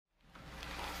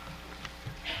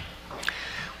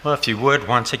Well, if you would,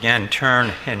 once again,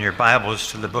 turn in your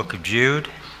Bibles to the book of Jude.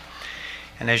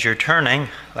 And as you're turning,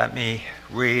 let me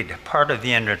read part of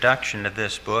the introduction to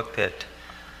this book that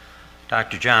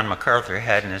Dr. John MacArthur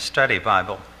had in his study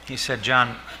Bible. He said,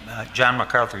 John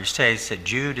MacArthur states that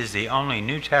Jude is the only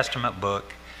New Testament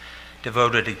book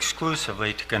devoted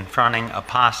exclusively to confronting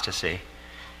apostasy,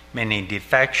 meaning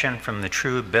defection from the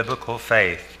true biblical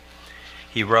faith.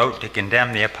 He wrote to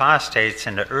condemn the apostates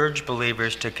and to urge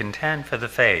believers to contend for the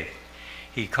faith.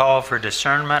 He called for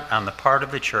discernment on the part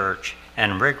of the church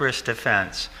and rigorous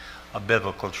defense of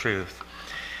biblical truth.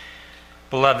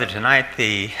 Beloved, tonight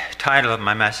the title of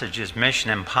my message is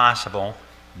Mission Impossible,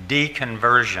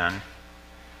 Deconversion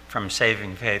from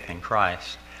Saving Faith in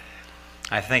Christ.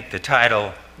 I think the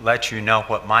title lets you know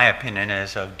what my opinion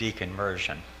is of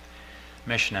deconversion,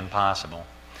 Mission Impossible.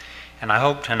 And I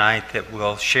hope tonight that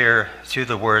we'll share through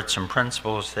the Word some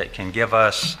principles that can give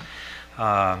us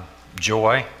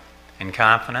joy and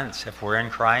confidence if we're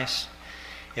in Christ.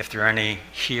 If there are any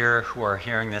here who are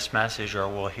hearing this message or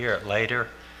will hear it later,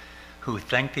 who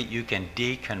think that you can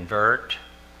deconvert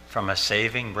from a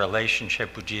saving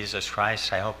relationship with Jesus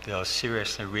Christ, I hope they'll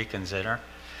seriously reconsider.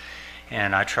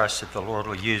 And I trust that the Lord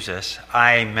will use this.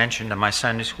 I mentioned in my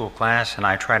Sunday school class, and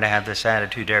I try to have this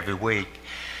attitude every week,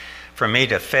 for me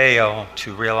to fail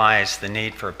to realize the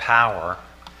need for power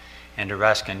and to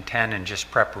rest content in just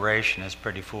preparation is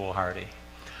pretty foolhardy.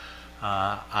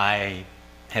 I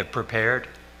have prepared,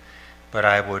 but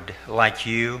I would like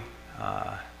you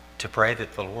to pray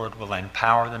that the Lord will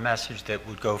empower the message that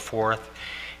would go forth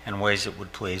in ways that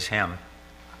would please Him.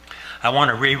 I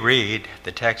want to reread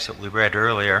the text that we read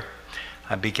earlier,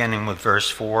 beginning with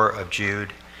verse 4 of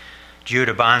Jude. Jude,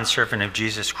 a bondservant of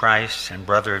Jesus Christ and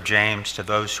brother of James, to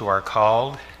those who are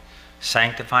called,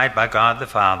 sanctified by God the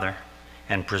Father,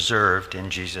 and preserved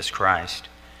in Jesus Christ.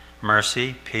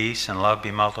 Mercy, peace, and love be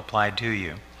multiplied to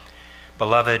you.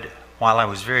 Beloved, while I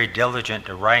was very diligent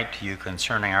to write to you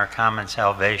concerning our common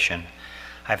salvation,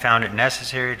 I found it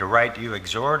necessary to write to you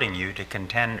exhorting you to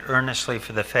contend earnestly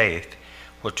for the faith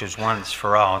which was once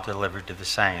for all delivered to the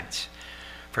saints.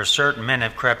 For certain men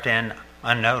have crept in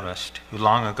unnoticed, who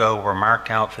long ago were marked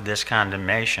out for this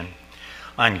condemnation,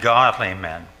 ungodly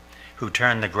men who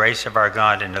turn the grace of our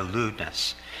God into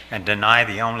lewdness and deny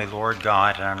the only Lord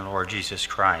God and our Lord Jesus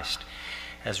Christ.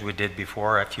 As we did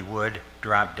before, if you would,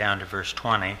 drop down to verse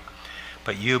 20.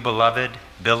 But you, beloved,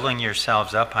 building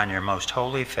yourselves up on your most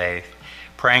holy faith,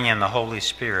 praying in the Holy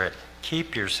Spirit,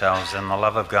 keep yourselves in the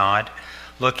love of God,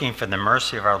 looking for the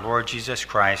mercy of our Lord Jesus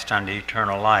Christ unto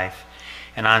eternal life.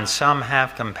 And on some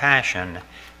have compassion,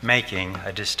 making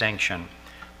a distinction.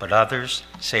 But others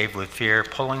save with fear,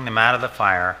 pulling them out of the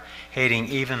fire, hating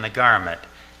even the garment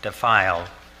defiled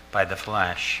by the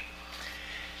flesh.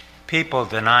 People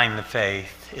denying the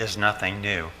faith is nothing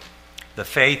new. The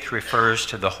faith refers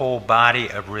to the whole body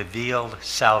of revealed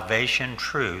salvation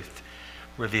truth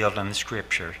revealed in the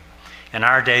Scripture. In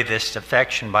our day, this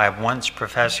defection by once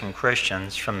professing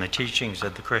Christians from the teachings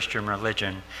of the Christian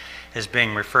religion is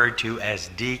being referred to as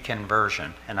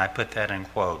deconversion, and I put that in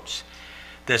quotes.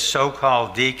 This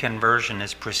so-called deconversion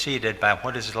is preceded by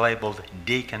what is labeled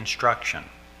deconstruction.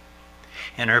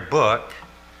 In her book,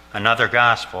 Another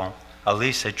Gospel,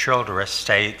 Elisa Childress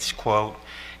states, quote,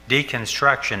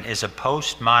 deconstruction is a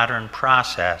postmodern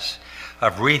process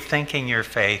of rethinking your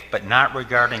faith but not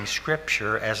regarding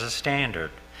Scripture as a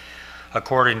standard.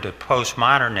 According to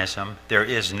postmodernism, there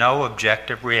is no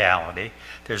objective reality.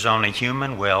 There's only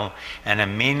human will and a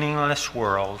meaningless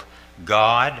world.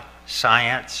 God,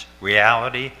 science,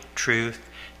 reality, truth,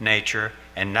 nature,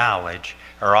 and knowledge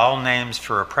are all names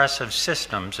for oppressive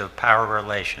systems of power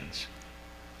relations.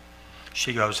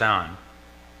 She goes on.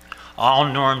 All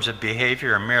norms of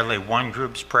behavior are merely one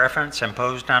group's preference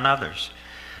imposed on others.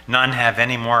 None have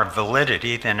any more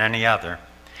validity than any other.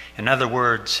 In other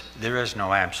words, there is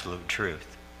no absolute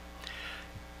truth.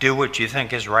 Do what you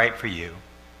think is right for you.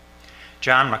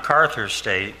 John MacArthur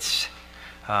states,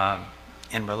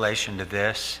 in relation to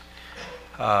this,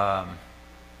 John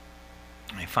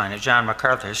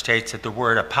MacArthur states that the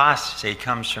word apostasy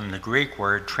comes from the Greek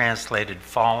word translated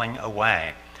falling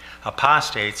away.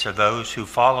 Apostates are those who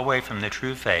fall away from the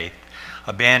true faith,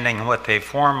 abandoning what they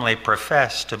formerly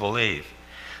professed to believe.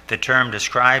 The term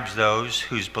describes those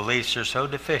whose beliefs are so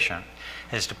deficient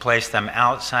as to place them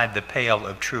outside the pale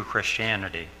of true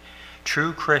Christianity.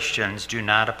 True Christians do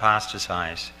not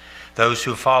apostatize. Those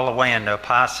who fall away into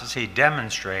apostasy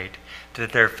demonstrate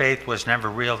that their faith was never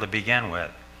real to begin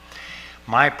with.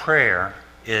 My prayer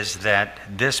is that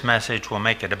this message will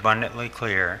make it abundantly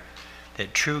clear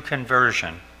that true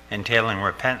conversion entailing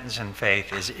repentance and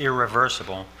faith is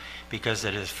irreversible because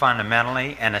it is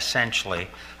fundamentally and essentially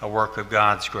a work of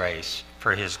God's grace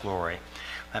for His glory.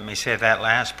 Let me say that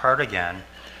last part again.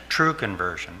 True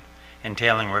conversion,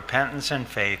 entailing repentance and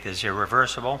faith, is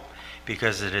irreversible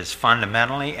because it is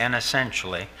fundamentally and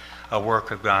essentially a work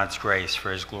of God's grace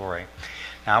for His glory.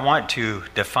 Now, I want to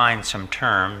define some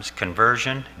terms: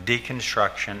 conversion,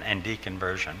 deconstruction, and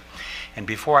deconversion. And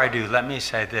before I do, let me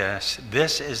say this.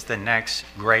 This is the next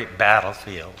great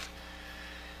battlefield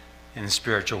in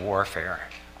spiritual warfare.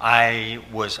 I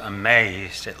was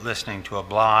amazed at listening to a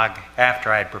blog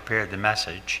after I had prepared the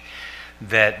message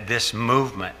that this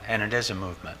movement, and it is a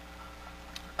movement,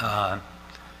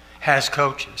 has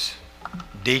coaches,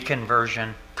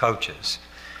 deconversion coaches.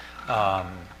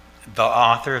 The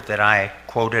author that I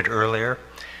quoted earlier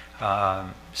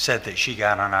said that she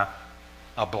got on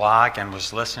a blog and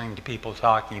was listening to people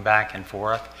talking back and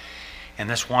forth. And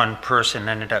this one person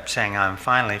ended up saying, "I'm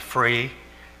finally free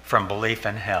from belief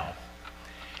in hell."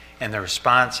 And the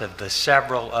response of the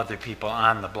several other people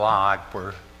on the blog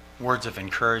were words of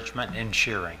encouragement and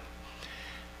cheering.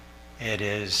 It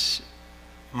is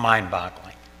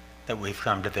mind-boggling that we've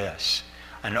come to this.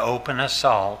 An open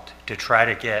assault to try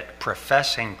to get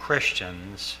professing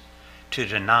Christians to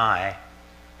deny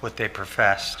what they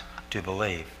professed to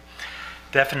believe.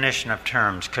 Definition of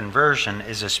terms: conversion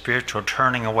is a spiritual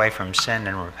turning away from sin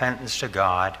and repentance to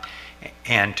God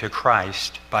and to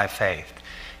Christ by faith.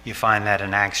 You find that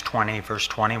in Acts 20, verse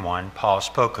 21. Paul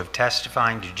spoke of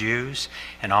testifying to Jews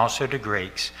and also to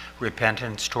Greeks,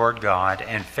 repentance toward God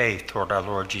and faith toward our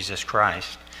Lord Jesus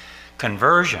Christ.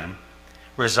 Conversion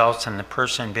results in the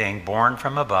person being born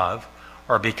from above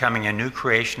or becoming a new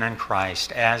creation in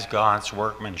Christ as God's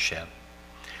workmanship.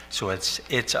 So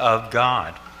it's of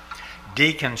God.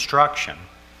 Deconstruction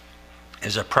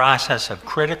is a process of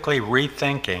critically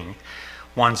rethinking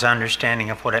one's understanding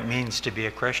of what it means to be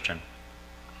a Christian.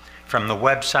 From the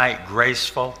website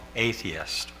Graceful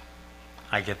Atheist,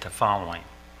 I get the following.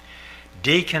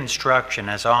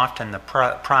 Deconstruction is often the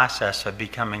process of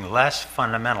becoming less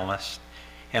fundamentalist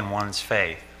in one's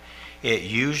faith. It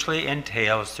usually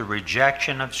entails the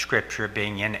rejection of Scripture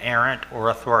being inerrant or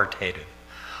authoritative.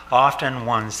 Often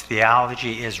one's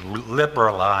theology is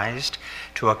liberalized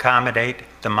to accommodate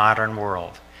the modern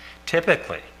world.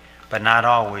 Typically, but not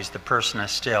always, the person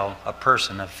is still a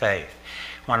person of faith.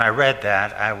 When I read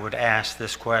that, I would ask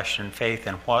this question: faith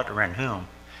in what or in whom,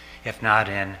 if not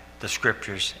in the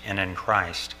Scriptures and in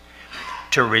Christ?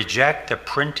 To reject the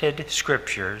printed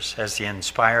Scriptures as the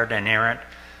inspired, inerrant,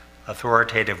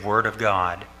 authoritative Word of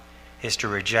God is to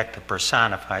reject the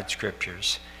personified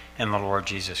Scriptures in the Lord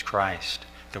Jesus Christ.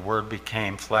 The Word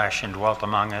became flesh and dwelt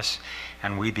among us,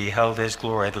 and we beheld His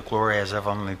glory, the glory as of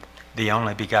the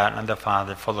only begotten of the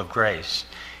Father, full of grace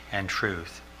and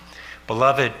truth.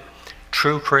 Beloved,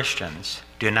 true Christians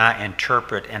do not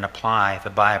interpret and apply the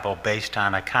Bible based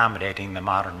on accommodating the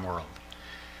modern world.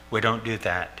 We don't do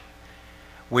that.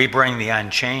 We bring the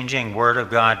unchanging Word of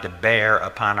God to bear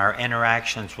upon our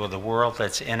interactions with a world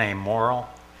that's in a moral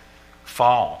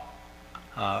fall.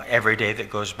 Every day that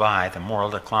goes by, the moral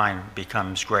decline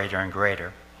becomes greater and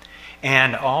greater.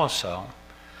 And also,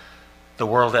 the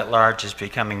world at large is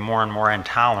becoming more and more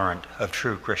intolerant of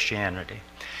true Christianity.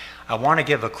 I want to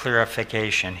give a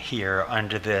clarification here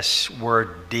under this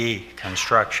word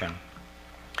deconstruction.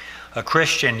 A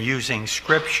Christian using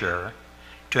Scripture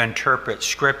to interpret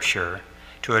Scripture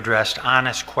to address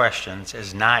honest questions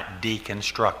is not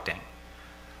deconstructing.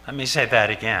 Let me say that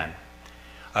again.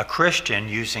 A Christian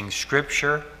using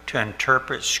Scripture to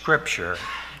interpret Scripture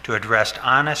to address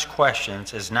honest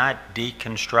questions is not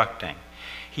deconstructing.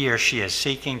 He or she is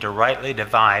seeking to rightly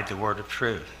divide the word of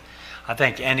truth. I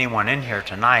think anyone in here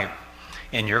tonight,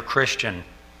 in your Christian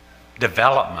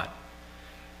development,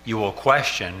 you will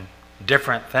question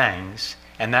different things,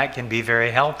 and that can be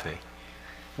very healthy.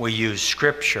 We use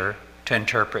Scripture to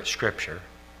interpret Scripture.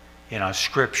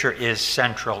 Scripture is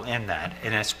central in that,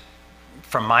 and it's,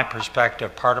 from my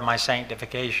perspective, part of my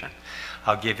sanctification.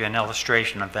 I'll give you an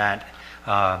illustration of that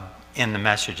in the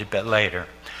message a bit later.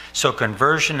 So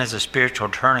conversion is a spiritual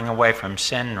turning away from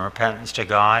sin and repentance to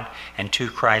God and to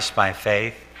Christ by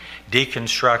faith.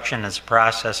 Deconstruction is a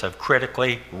process of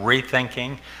critically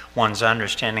rethinking one's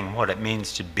understanding of what it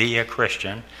means to be a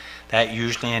Christian. That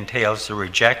usually entails the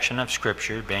rejection of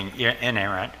Scripture being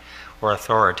inerrant or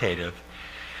authoritative.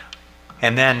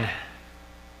 And then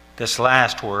this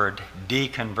last word,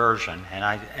 deconversion,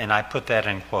 and I put that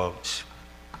in quotes.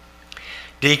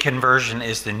 Deconversion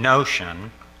is the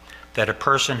notion that a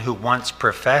person who once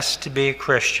professed to be a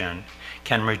Christian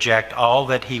can reject all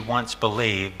that he once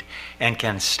believed and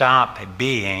can stop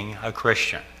being a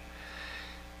Christian.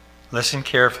 Listen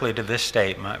carefully to this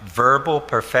statement. Verbal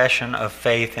profession of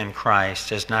faith in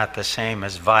Christ is not the same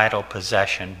as vital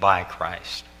possession by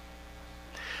Christ.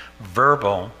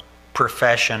 Verbal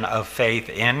profession of faith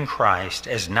in Christ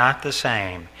is not the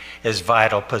same as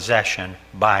vital possession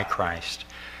by Christ.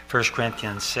 1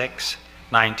 Corinthians 6,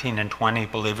 19 and 20,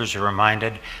 believers are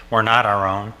reminded we're not our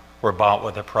own, we're bought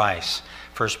with a price.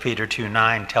 1 Peter 2,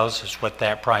 9 tells us what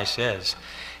that price is.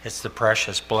 It's the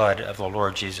precious blood of the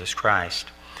Lord Jesus Christ.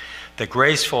 The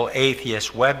Graceful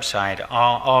Atheist website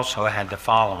also had the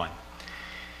following.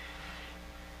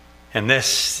 And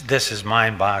this is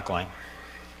mind-boggling.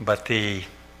 But the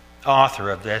author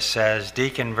of this says,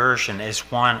 deconversion is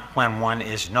when one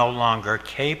is no longer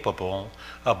capable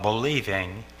of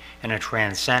believing in a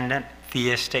transcendent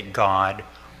theistic God,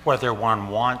 whether one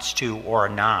wants to or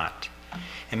not.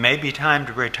 It may be time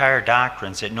to retire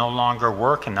doctrines that no longer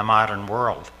work in the modern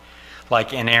world,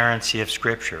 like inerrancy of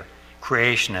Scripture,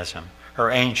 creationism, or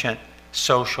ancient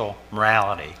social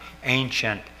morality.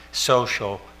 Ancient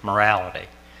social morality.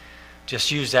 Just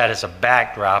use that as a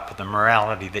backdrop of the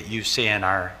morality that you see in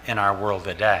our world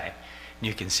today.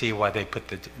 You can see why they put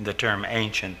the term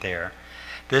ancient there.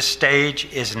 This stage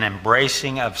is an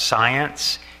embracing of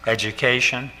science,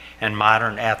 education, and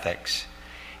modern ethics.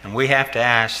 And we have to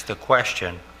ask the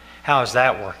question, how is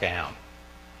that working out?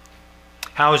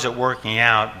 How is it working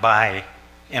out by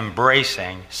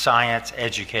embracing science,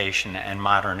 education, and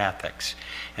modern ethics?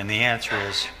 And the answer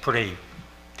is pretty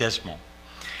dismal.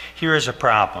 Here is a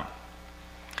problem.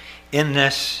 In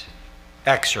this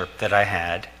excerpt that I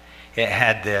had, it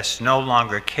had this, no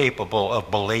longer capable of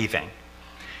believing.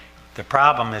 The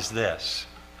problem is this.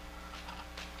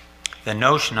 The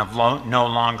notion of no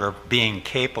longer being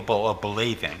capable of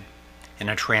believing in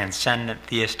a transcendent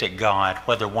theistic God,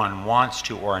 whether one wants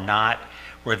to or not,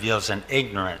 reveals an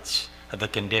ignorance of the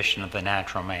condition of the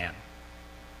natural man.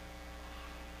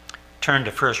 Turn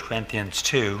to 1 Corinthians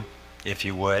 2, if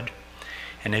you would.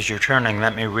 And as you're turning,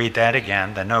 let me read that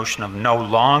again. The notion of no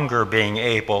longer being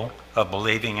able of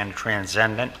believing in a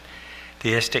transcendent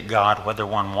theistic God, whether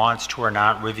one wants to or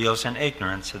not, reveals an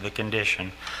ignorance of the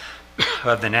condition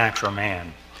of the natural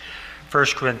man. 1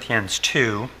 Corinthians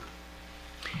 2,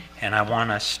 and I want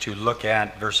us to look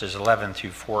at verses 11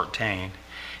 through 14.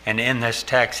 And in this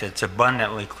text, it's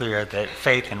abundantly clear that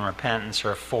faith and repentance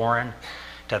are foreign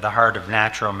to the heart of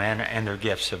natural men and their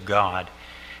gifts of God.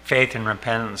 Faith and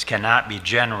repentance cannot be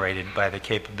generated by the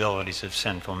capabilities of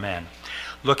sinful men.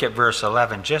 Look at verse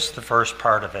 11, just the first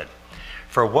part of it.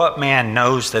 For what man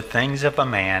knows the things of a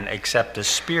man except the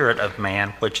spirit of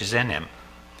man which is in him?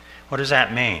 What does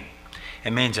that mean?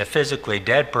 It means a physically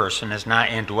dead person is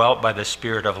not indwelt by the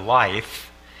spirit of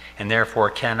life, and therefore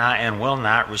cannot and will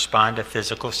not respond to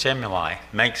physical stimuli.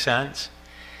 Make sense?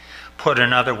 Put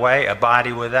another way, a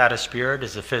body without a spirit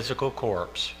is a physical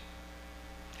corpse.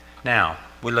 Now,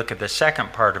 we look at the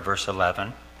second part of verse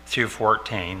 11 through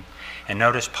 14, and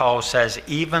notice Paul says,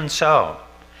 even so,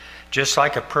 just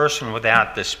like a person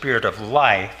without the spirit of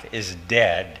life is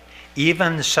dead,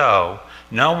 even so,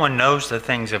 no one knows the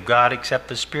things of God except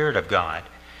the Spirit of God.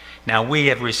 Now we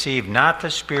have received not the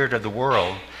spirit of the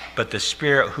world, but the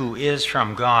Spirit who is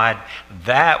from God,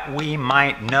 that we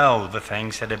might know the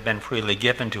things that have been freely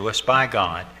given to us by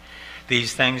God.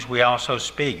 These things we also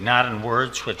speak, not in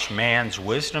words which man's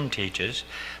wisdom teaches,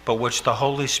 but which the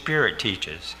Holy Spirit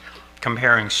teaches,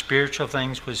 comparing spiritual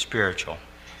things with spiritual.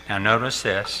 Now notice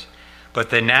this, but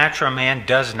the natural man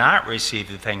does not receive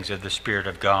the things of the Spirit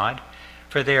of God,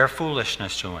 for they are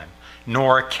foolishness to him,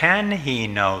 nor can he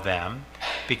know them,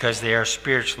 because they are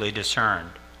spiritually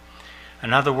discerned.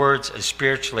 In other words, a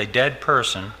spiritually dead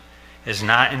person is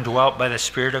not indwelt by the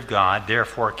Spirit of God,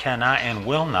 therefore cannot and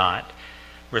will not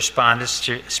respond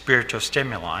to spiritual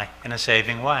stimuli in a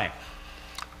saving way.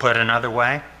 Put another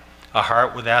way, a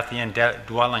heart without the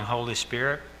indwelling Holy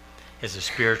Spirit is a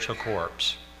spiritual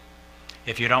corpse.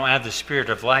 If you don't have the Spirit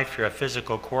of life, you're a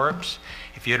physical corpse.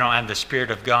 If you don't have the Spirit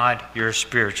of God, you're a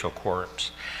spiritual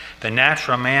corpse. The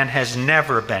natural man has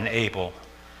never been able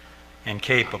and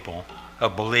capable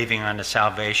of believing unto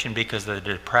salvation because of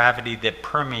the depravity that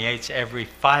permeates every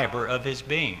fiber of his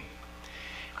being.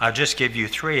 I'll just give you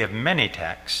three of many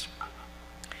texts.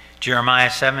 Jeremiah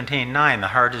 17:9, the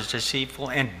heart is deceitful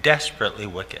and desperately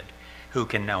wicked. Who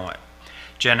can know it?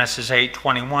 Genesis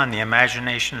 8:21, the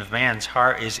imagination of man's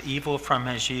heart is evil from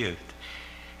his youth.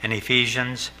 And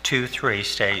Ephesians 2:3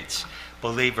 states,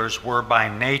 believers were by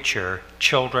nature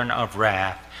children of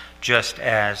wrath, just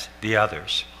as the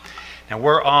others. Now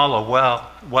we're all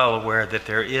well aware that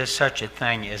there is such a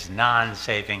thing as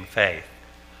non-saving faith.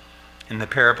 In the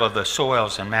parable of the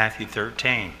soils in Matthew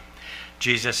 13,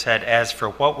 Jesus said, "As for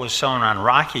what was sown on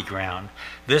rocky ground,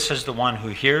 this is the one who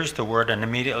hears the word and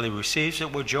immediately receives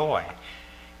it with joy.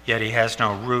 Yet he has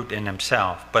no root in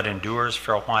himself, but endures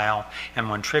for a while, and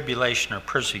when tribulation or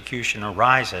persecution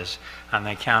arises on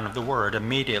the account of the word,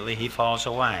 immediately he falls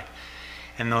away."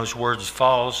 And those words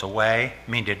 "falls away"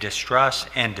 mean to distrust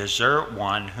and desert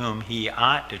one whom he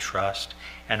ought to trust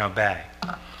and obey.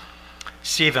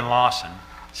 Stephen Lawson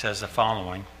says the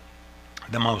following: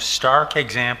 "The most stark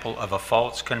example of a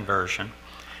false conversion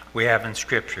we have in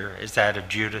Scripture is that of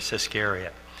Judas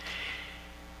Iscariot.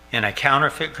 In a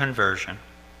counterfeit conversion,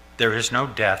 there is no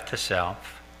death to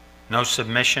self, no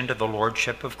submission to the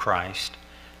lordship of Christ,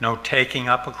 no taking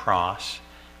up a cross,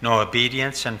 no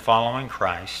obedience in following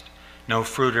Christ, no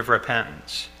fruit of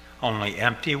repentance, only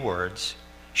empty words,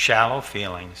 shallow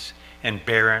feelings, and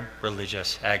barren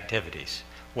religious activities."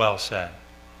 Well said.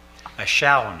 A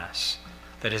shallowness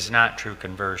that is not true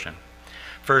conversion.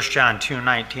 1 John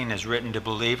 2:19 is written to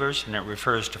believers, and it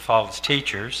refers to false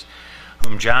teachers,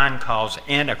 whom John calls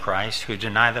antichrists, who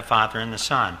deny the Father and the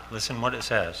Son. Listen what it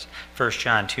says, 1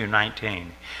 John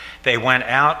 2:19. "They went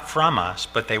out from us,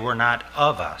 but they were not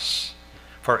of us.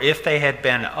 For if they had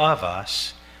been of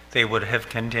us, they would have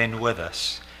continued with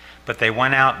us. But they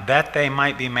went out that they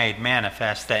might be made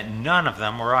manifest that none of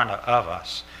them were of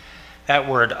us." That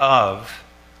word "of"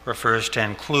 refers to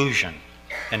inclusion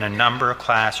in a number,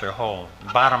 class, or whole.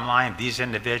 Bottom line, these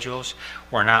individuals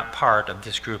were not part of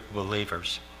this group of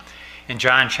believers. In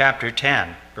John chapter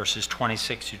 10, verses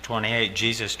 26 to 28,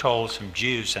 Jesus told some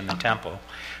Jews in the temple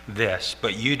this: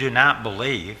 "But you do not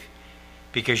believe,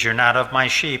 because you're not of my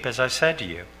sheep, as I said to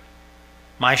you.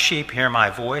 My sheep hear my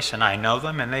voice, and I know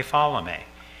them, and they follow me.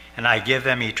 And I give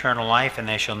them eternal life, and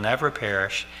they shall never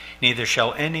perish, neither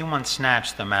shall anyone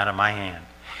snatch them out of my hand."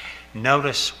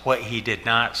 Notice what he did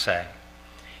not say.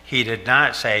 He did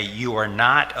not say, "You are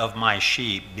not of my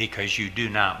sheep because you do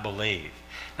not believe."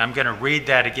 And I'm going to read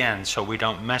that again so we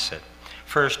don't miss it.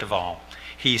 First of all,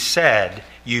 he said,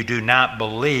 "You do not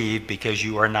believe because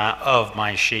you are not of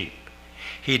my sheep."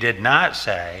 He did not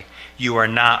say, "You are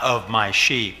not of my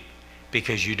sheep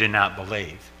because you do not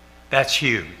believe." That's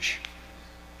huge.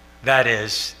 That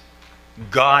is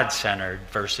God-centered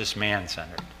versus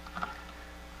man-centered.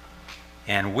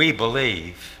 And we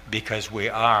believe because we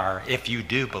are. If you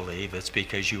do believe, it's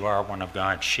because you are one of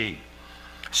God's sheep.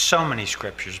 So many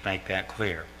scriptures make that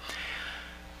clear.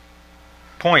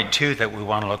 Point two that we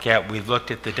want to look at, we've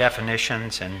looked at the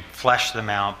definitions and fleshed them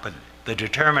out, but the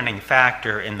determining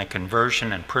factor in the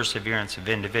conversion and perseverance of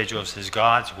individuals is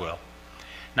God's will,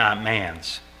 not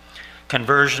man's.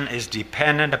 Conversion is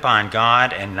dependent upon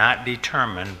God and not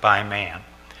determined by man.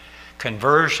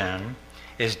 Conversion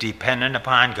is dependent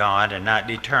upon God and not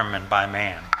determined by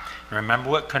man. Remember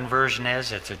what conversion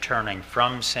is? It's a turning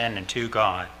from sin and to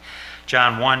God.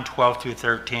 John 1:12 through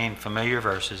 13, familiar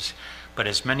verses. "But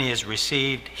as many as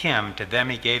received him, to them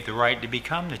he gave the right to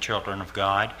become the children of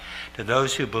God, to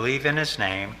those who believe in his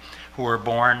name, who were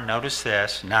born," notice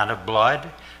this, "not of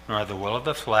blood, nor of the will of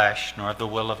the flesh, nor of the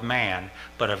will of man,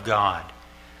 but of God."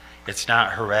 It's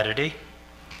not heredity.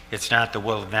 It's not the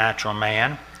will of natural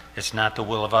man. It's not the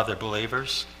will of other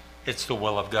believers. It's the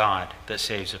will of God that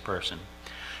saves a person.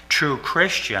 True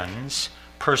Christians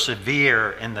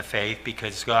persevere in the faith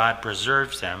because God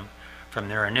preserves them from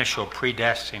their initial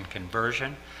predestined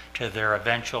conversion to their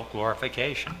eventual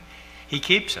glorification. He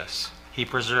keeps us. He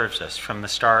preserves us from the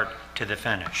start to the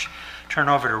finish. Turn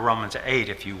over to Romans 8,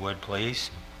 if you would,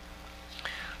 please.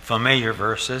 Familiar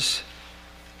verses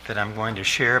that I'm going to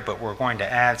share, but we're going to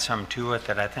add some to it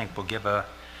that I think will give a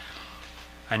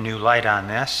new light on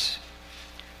this.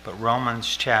 But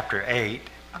Romans chapter 8,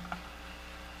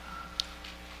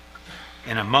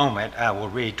 in a moment I will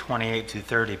read 28 through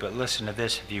 30, but listen to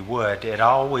this if you would. It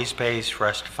always pays for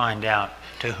us to find out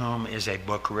to whom is a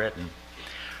book written.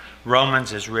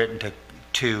 Romans is written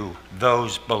to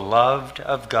those beloved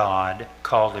of God,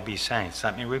 called to be saints.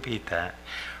 Let me repeat that.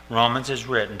 Romans is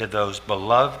written to those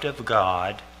beloved of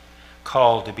God,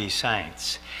 called to be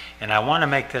saints. And I want to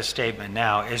make this statement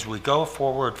now. As we go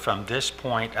forward from this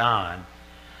point on,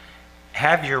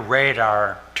 have your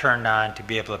radar turned on to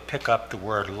be able to pick up the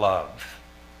word love,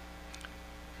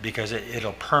 because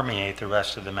it'll permeate the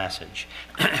rest of the message.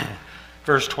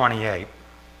 Verse 28,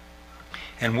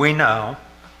 "And we know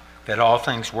that all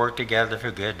things work together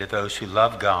for good to those who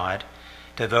love God,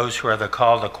 to those who are the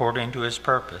called according to his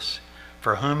purpose.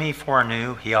 For whom he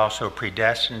foreknew, he also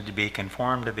predestined to be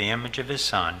conformed to the image of his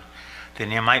Son, that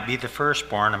he might be the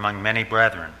firstborn among many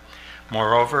brethren.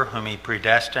 Moreover, whom he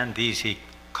predestined, these he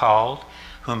called.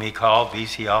 Whom he called,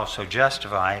 these he also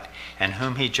justified. And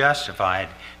whom he justified,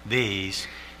 these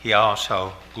he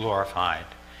also glorified.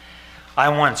 I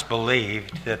once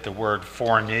believed that the word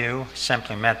foreknew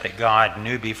simply meant that God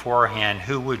knew beforehand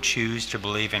who would choose to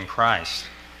believe in Christ.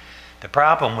 The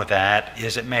problem with that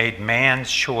is it made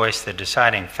man's choice the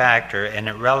deciding factor, and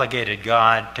it relegated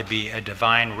God to be a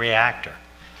divine reactor.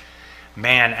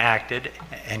 Man acted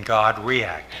and God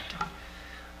reacted.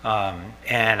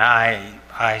 And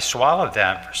I swallowed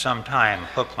that for some time,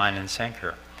 hook, line, and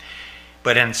sinker.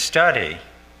 But in study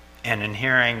and in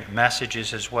hearing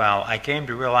messages as well, I came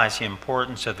to realize the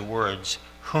importance of the words,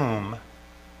 whom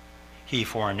he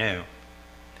foreknew.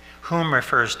 Whom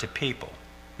refers to people,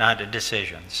 not to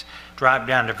decisions. Drop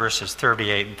down to verses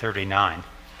 38 and 39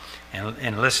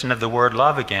 and listen to the word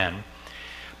love again.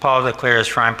 Paul declares,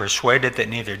 "For I am persuaded that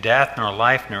neither death, nor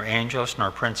life, nor angels, nor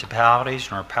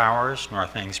principalities, nor powers, nor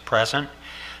things present,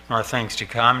 nor things to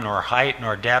come, nor height,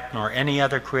 nor depth, nor any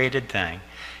other created thing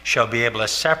shall be able to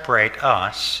separate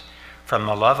us from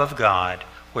the love of God,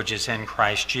 which is in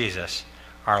Christ Jesus,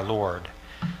 our Lord."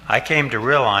 I came to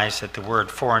realize that the word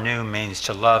foreknew means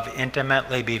to love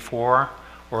intimately before,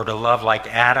 or to love like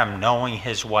Adam knowing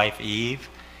his wife Eve,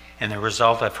 and the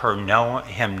result of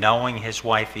him knowing his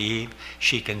wife Eve,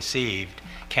 she conceived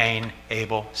Cain,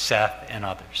 Abel, Seth, and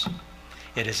others.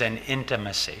 It is an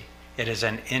intimacy. It is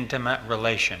an intimate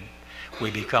relation.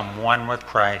 We become one with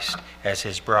Christ as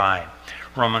his bride.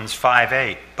 Romans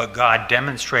 5:8, "But God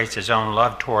demonstrates his own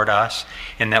love toward us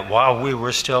in that while we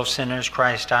were still sinners,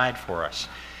 Christ died for us."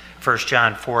 1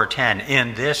 John 4:10,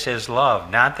 "In this is love,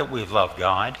 not that we've loved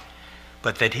God,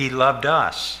 but that he loved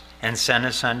us and sent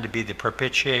his Son to be the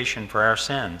propitiation for our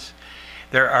sins."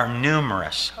 There are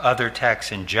numerous other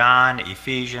texts in John,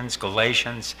 Ephesians,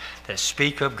 Galatians that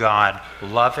speak of God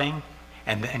loving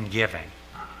and then giving.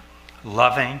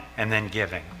 Loving and then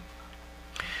giving.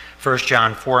 1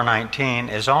 John 4:19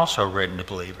 is also written to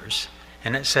believers,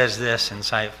 and it says this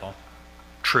insightful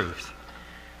truth: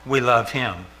 we love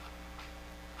him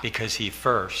because he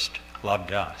first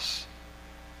loved us.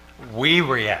 We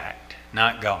react,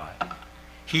 not God.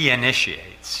 He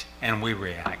initiates, and we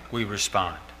react, we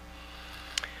respond.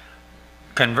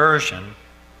 Conversion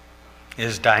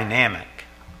is dynamic.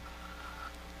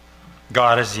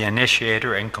 God is the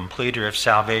initiator and completer of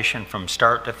salvation from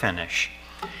start to finish.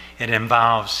 It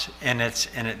involves, in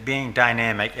it being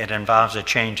dynamic, it involves a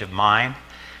change of mind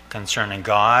concerning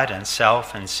God and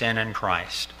self and sin in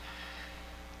Christ.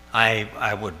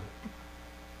 I would,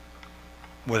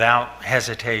 without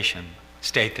hesitation,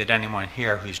 state that anyone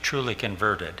here who's truly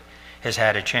converted has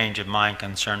had a change of mind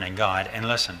concerning God. And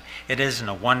listen, it isn't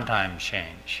a one-time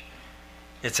change.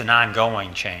 It's an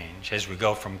ongoing change as we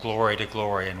go from glory to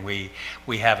glory, and we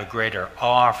have a greater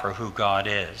awe for who God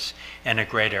is and a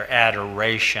greater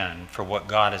adoration for what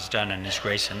God has done in his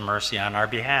grace and mercy on our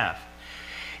behalf.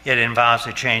 It involves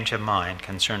a change of mind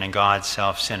concerning God's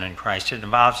self, sin, and Christ. It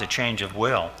involves a change of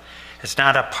will. It's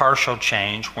not a partial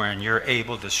change wherein you're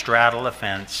able to straddle a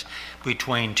fence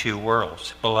between two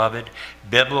worlds. Beloved,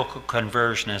 biblical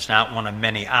conversion is not one of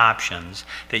many options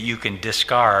that you can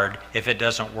discard if it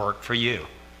doesn't work for you.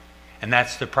 And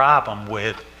that's the problem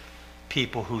with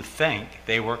people who think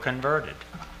they were converted.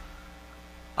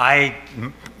 I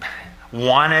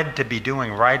wanted to be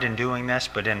doing right in doing this,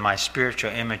 but in my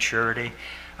spiritual immaturity,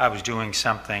 I was doing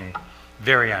something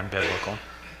very unbiblical.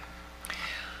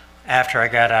 After I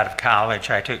got out of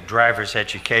college, I took driver's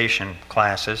education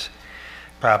classes.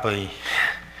 Probably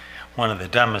one of the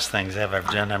dumbest things I've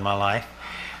ever done in my life.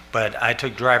 But I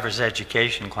took driver's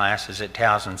education classes at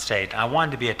Towson State. I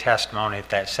wanted to be a testimony at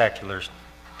that secular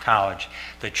college.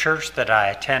 The church that I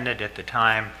attended at the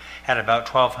time had about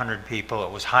 1,200 people.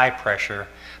 It was high pressure,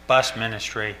 bus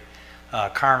ministry,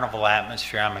 carnival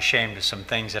atmosphere. I'm ashamed of some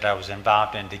things that I was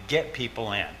involved in to get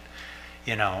people in,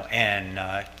 and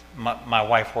my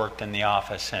wife worked in the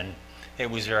office, and it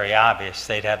was very obvious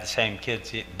they'd have the same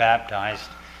kids getting baptized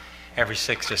every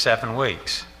 6 to 7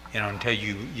 weeks. Until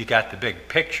you got the big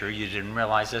picture, you didn't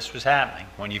realize this was happening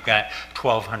when you've got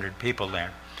 1,200 people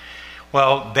there.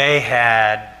 Well, they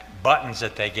had buttons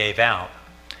that they gave out.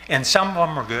 And some of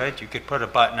them were good. You could put a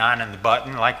button on, and the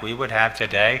button, like we would have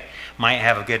today, might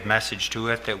have a good message to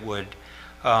it that would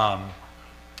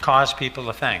cause people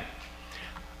to think.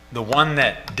 The one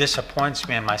that disappoints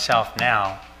me in myself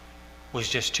now was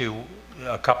just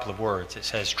a couple of words. It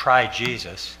says, "Try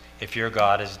Jesus if your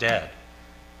God is dead."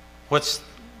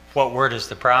 What word is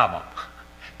the problem?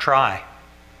 Try.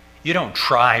 You don't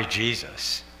try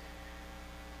Jesus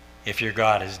if your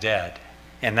God is dead.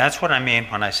 And that's what I mean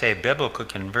when I say biblical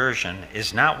conversion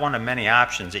is not one of many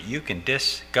options that you can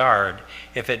discard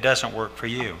if it doesn't work for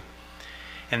you.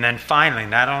 And then finally,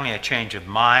 not only a change of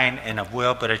mind and of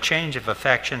will, but a change of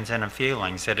affections and of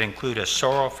feelings that include a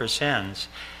sorrow for sins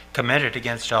committed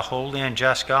against a holy and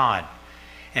just God,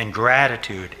 and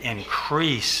gratitude,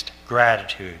 increased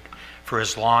gratitude for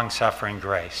his long-suffering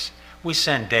grace. We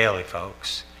sin daily,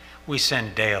 folks. We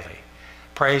sin daily.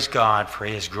 Praise God for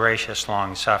his gracious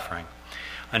long-suffering.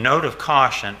 A note of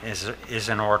caution is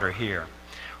in order here.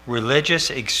 Religious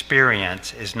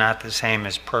experience is not the same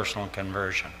as personal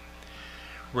conversion.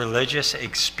 Religious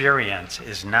experience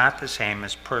is not the same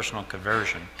as personal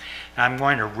conversion. Now, I'm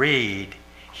going to read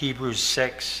Hebrews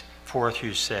 6, 4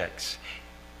 through 6.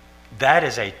 That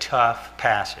is a tough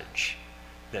passage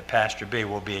that Pastor B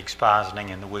will be expositing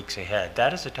in the weeks ahead.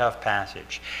 That is a tough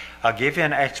passage. I'll give you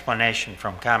an explanation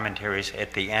from commentaries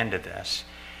at the end of this.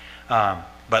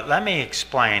 But let me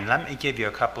give you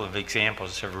a couple of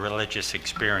examples of religious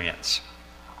experience.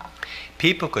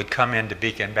 People could come into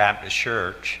Beacon Baptist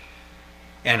Church,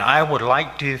 and I would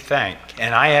like to think,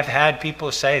 and I have had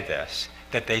people say this,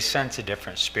 that they sense a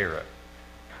different spirit.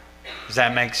 Does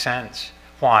that make sense?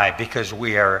 Why? Because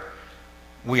we are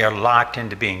locked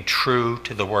into being true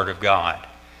to the Word of God.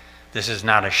 This is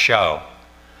not a show.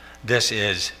 This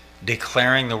is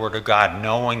declaring the Word of God,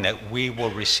 knowing that we will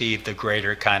receive the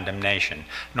greater condemnation,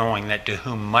 knowing that to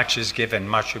whom much is given,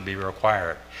 much will be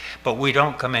required. But we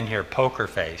don't come in here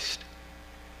poker-faced.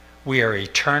 We are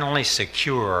eternally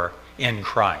secure in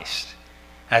Christ.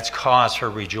 That's cause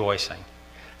for rejoicing.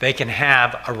 They can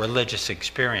have a religious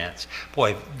experience.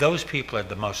 Boy, those people are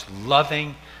the most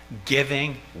loving,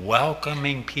 giving,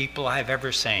 welcoming people I've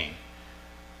ever seen.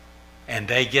 And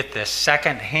they get this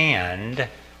second-hand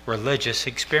religious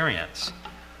experience.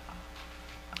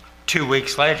 2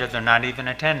 weeks later, they're not even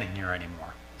attending here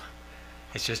anymore.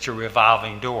 It's just a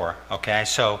revolving door, okay?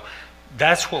 So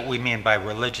that's what we mean by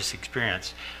religious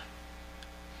experience.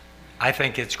 I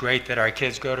think it's great that our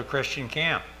kids go to Christian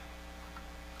camp.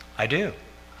 I do.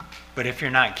 But if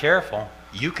you're not careful,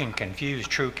 you can confuse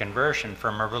true conversion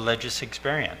from a religious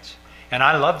experience. And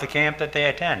I love the camp that they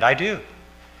attend. I do.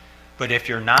 But if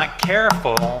you're not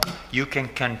careful, you can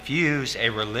confuse a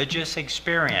religious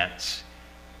experience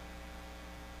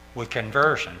with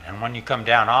conversion. And when you come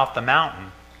down off the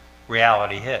mountain,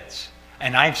 reality hits.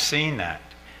 And I've seen that.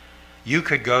 You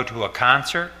could go to a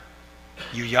concert,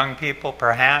 you young people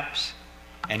perhaps,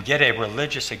 and get a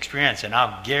religious experience, and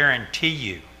I'll guarantee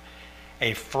you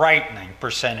a frightening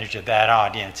percentage of that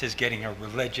audience is getting a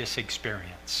religious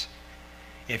experience.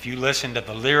 If you listen to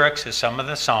the lyrics of some of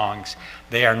the songs,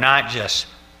 they are not just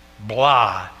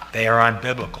blah, they are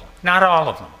unbiblical. Not all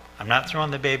of them. I'm not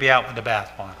throwing the baby out with the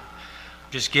bathwater.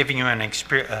 I'm just giving you an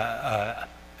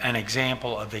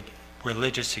example of the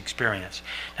religious experience.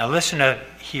 Now listen to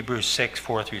Hebrews 6,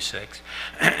 4 through 6.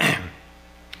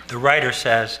 The writer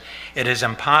says, "It is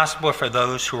impossible for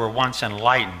those who were once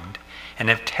enlightened and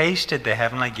have tasted the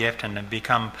heavenly gift and have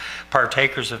become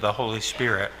partakers of the Holy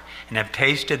Spirit and have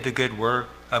tasted the good word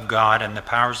of God and the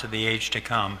powers of the age to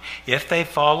come, if they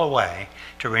fall away,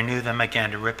 to renew them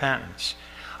again to repentance."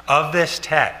 Of this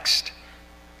text,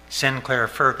 Sinclair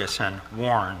Ferguson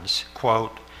warns,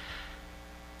 quote,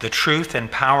 "The truth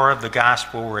and power of the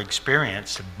gospel were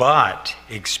experienced, but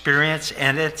experience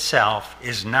in itself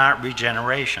is not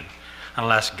regeneration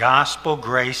unless gospel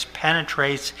grace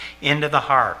penetrates into the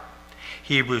heart."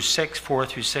 Hebrews 6, 4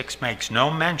 through 6 makes no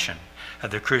mention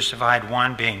of the crucified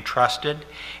one being trusted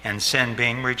and sin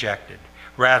being rejected.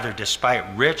 Rather, despite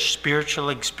rich spiritual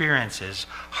experiences,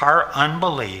 heart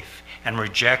unbelief and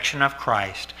rejection of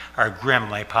Christ are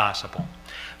grimly possible.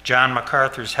 John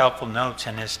MacArthur's helpful notes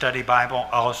in his study Bible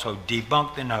also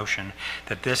debunk the notion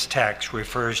that this text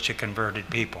refers to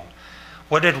converted people.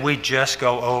 What did we just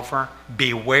go over?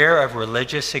 Beware of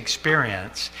religious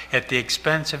experience at the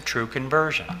expense of true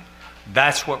conversion.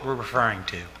 That's what we're referring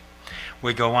to.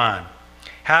 We go on.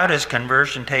 How does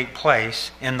conversion take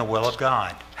place in the will of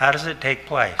God? How does it take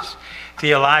place?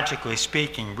 Theologically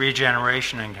speaking,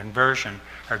 regeneration and conversion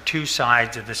are two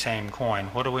sides of the same coin.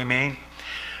 What do we mean?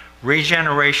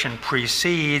 Regeneration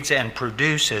precedes and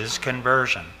produces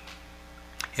conversion.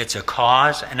 It's a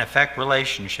cause and effect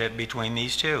relationship between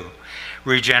these two.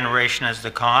 Regeneration is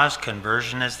the cause,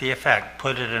 conversion is the effect.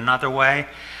 Put it another way,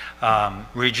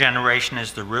 regeneration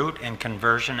is the root and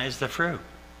conversion is the fruit.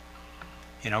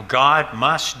 You know, God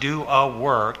must do a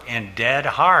work in dead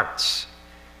hearts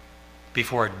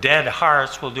before dead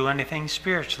hearts will do anything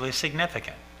spiritually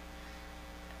significant.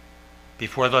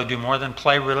 Before they'll do more than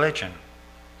play religion.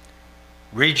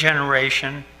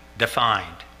 Regeneration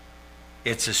defined.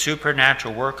 It's a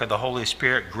supernatural work of the Holy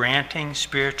Spirit granting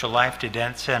spiritual life to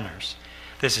dead sinners.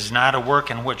 This is not a work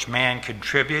in which man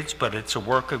contributes, but it's a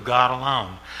work of God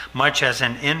alone. Much as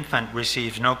an infant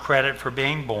receives no credit for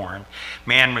being born,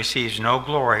 man receives no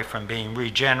glory from being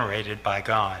regenerated by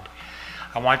God.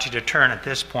 I want you to turn at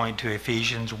this point to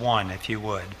Ephesians 1, if you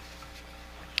would.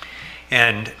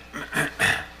 And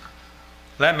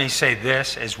let me say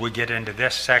this as we get into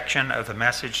this section of the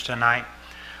message tonight.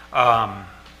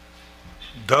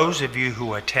 Those of you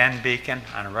who attend Beacon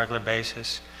on a regular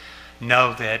basis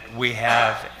know that we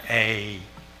have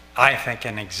I think,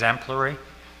 an exemplary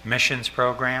missions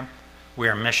program. We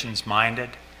are missions minded.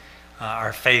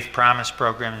 Our Faith Promise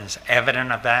program is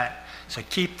evident of that. So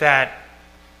keep that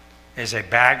as a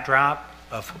backdrop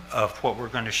of what we're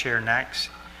going to share next.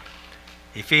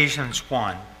 Ephesians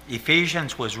 1.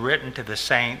 Ephesians was written to the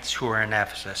saints who are in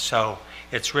Ephesus. So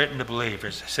it's written to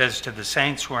believers. It says to the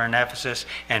saints who are in Ephesus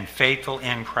and faithful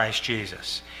in Christ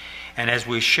Jesus. And as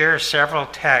we share several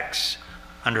texts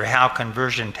under how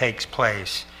conversion takes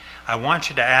place, I want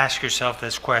you to ask yourself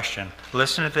this question.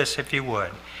 Listen to this if you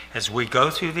would. As we go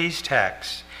through these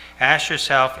texts, ask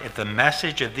yourself if the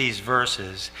message of these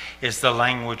verses is the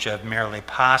language of merely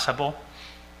possible,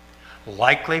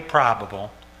 likely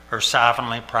probable, or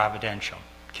sovereignly providential.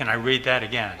 Can I read that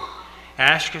again?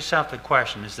 Ask yourself the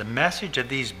question, is the message of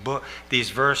these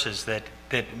verses that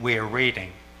we are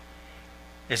reading,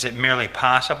 is it merely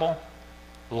possible,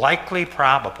 likely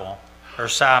probable, or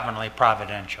sovereignly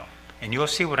providential? And you'll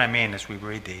see what I mean as we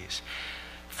read these.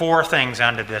 4 things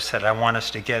under this that I want us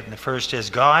to get. And the first is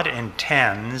God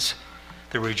intends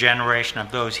the regeneration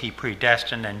of those he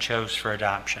predestined and chose for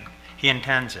adoption. He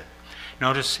intends it.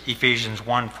 Notice Ephesians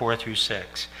 1, 4 through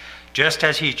 6. Just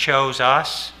as he chose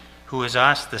us, who is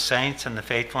us, the saints and the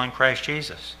faithful in Christ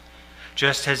Jesus.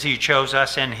 Just as he chose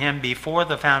us in him before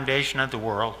the foundation of the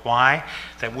world. Why?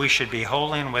 That we should be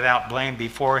holy and without blame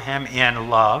before him in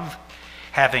love,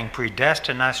 having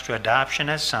predestined us to adoption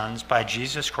as sons by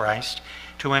Jesus Christ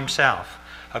to himself,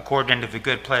 according to the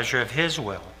good pleasure of his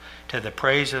will, to the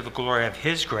praise of the glory of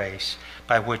his grace,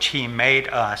 by which he made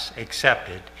us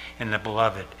accepted in the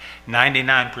beloved.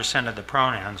 99% of the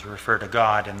pronouns refer to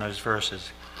God in those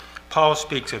verses. Paul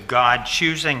speaks of God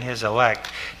choosing his elect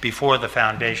before the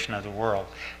foundation of the world.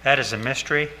 That is a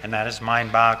mystery, and that is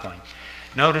mind-boggling.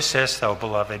 Notice this, though,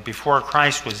 beloved. Before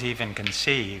Christ was even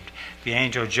conceived, the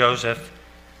angel Joseph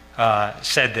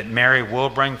said that Mary will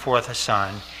bring forth a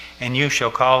son, and you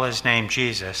shall call his name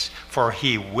Jesus, for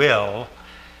he will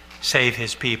save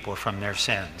his people from their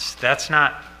sins. That's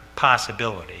not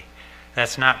possibility.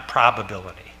 That's not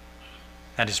probability.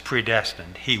 That is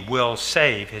predestined. He will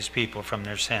save his people from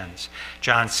their sins.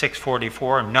 John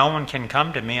 6:44, no one can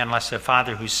come to me unless the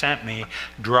Father who sent me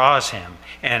draws him,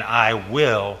 and I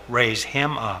will raise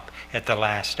him up at the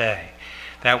last day.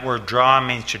 That word draw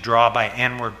means to draw by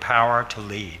inward power to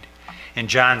lead. In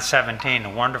John 17, a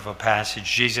wonderful passage,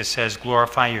 Jesus says,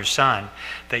 glorify your Son,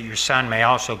 that your Son may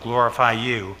also glorify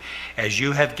you, as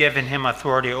you have given him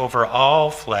authority over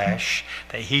all flesh,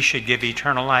 that he should give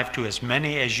eternal life to as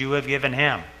many as you have given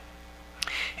him.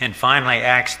 And finally,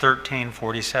 Acts 13,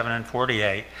 47 and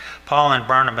 48, Paul and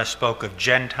Barnabas spoke of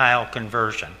Gentile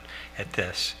conversion at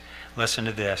this. Listen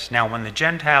to this. Now, when the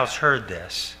Gentiles heard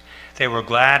this, they were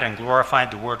glad and glorified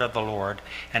the word of the Lord,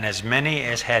 and as many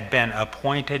as had been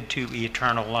appointed to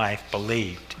eternal life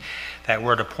believed. That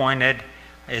word appointed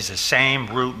is the same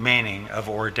root meaning of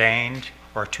ordained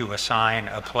or to assign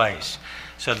a place.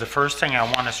 So the first thing I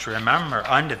want us to remember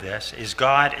under this is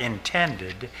God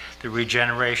intended the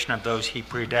regeneration of those he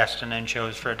predestined and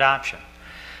chose for adoption.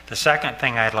 The second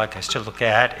thing I'd like us to look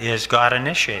at is God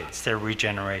initiates their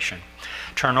regeneration.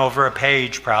 Turn over a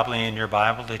page probably in your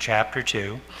Bible to chapter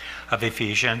 2 of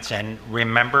Ephesians, and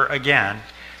remember again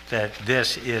that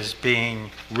this is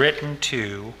being written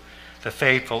to the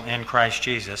faithful in Christ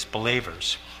Jesus,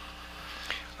 believers.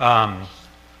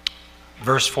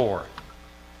 Verse 4,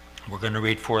 we're going to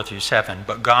read 4 through 7.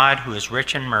 But God, who is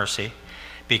rich in mercy,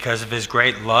 because of his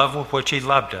great love with which he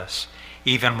loved us,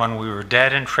 even when we were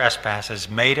dead in trespasses,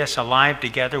 made us alive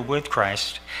together with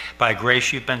Christ. By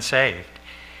grace you've been saved,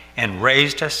 and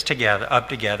raised us up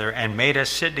together, and made us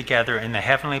sit together in the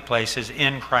heavenly places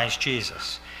in Christ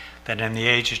Jesus, that in the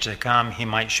ages to come he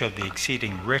might show the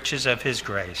exceeding riches of his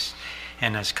grace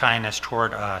and his kindness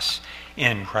toward us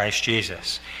in Christ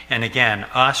Jesus. And again,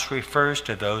 us refers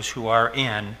to those who are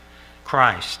in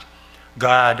Christ.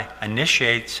 God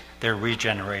initiates their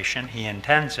regeneration. He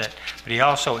intends it, but he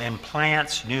also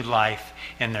implants new life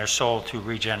in their soul through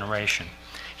regeneration.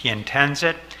 He intends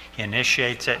it, he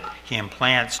initiates it, he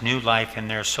implants new life in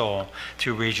their soul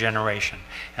through regeneration.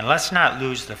 And let's not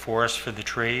lose the forest for the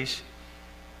trees.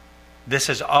 This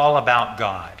is all about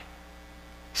God.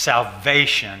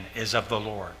 Salvation is of the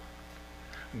Lord.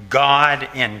 God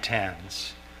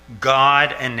intends.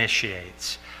 God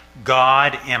initiates.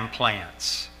 God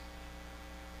implants.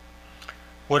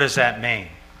 What does that mean?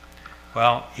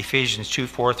 Well, Ephesians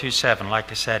 2:4-7,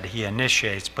 like I said, he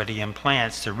initiates, but he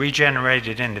implants. The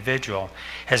regenerated individual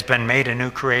has been made a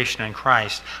new creation in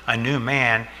Christ, a new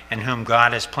man in whom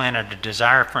God has planted a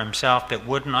desire for himself that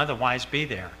wouldn't otherwise be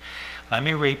there. Let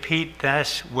me repeat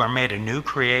this. We're made a new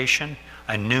creation,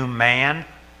 a new man.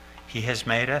 He has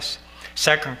made us.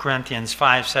 2 Corinthians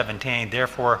 5:17,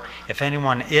 therefore, if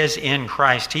anyone is in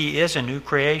Christ, he is a new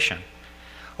creation.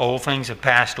 Old things have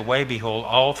passed away. Behold,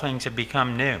 all things have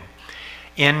become new.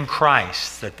 In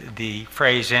Christ, the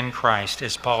phrase in Christ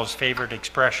is Paul's favorite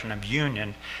expression of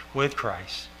union with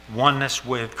Christ, oneness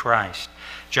with Christ.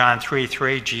 John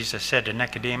 3:3, Jesus said to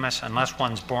Nicodemus, unless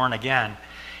one's born again,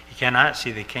 he cannot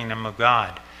see the kingdom of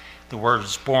God. The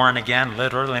words born again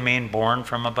literally mean born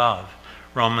from above.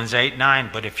 Romans 8:9,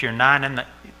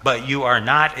 but you are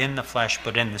not in the flesh,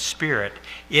 but in the Spirit,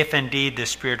 if indeed the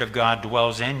Spirit of God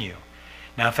dwells in you.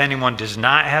 Now, if anyone does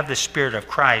not have the Spirit of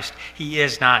Christ, he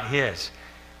is not his.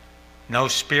 No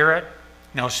Spirit,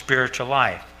 no spiritual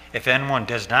life. If anyone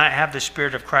does not have the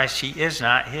Spirit of Christ, he is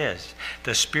not his.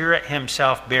 The Spirit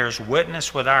himself bears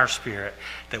witness with our spirit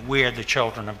that we are the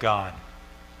children of God.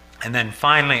 And then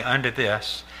finally, under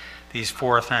this, these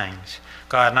four things.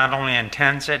 God not only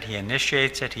intends it, he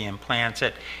initiates it, he implants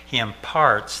it, he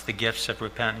imparts the gifts of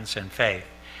repentance and faith.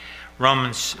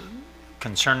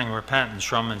 Concerning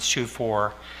repentance, Romans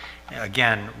 2:4,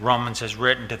 again, Romans is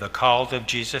written to the called of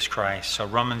Jesus Christ. So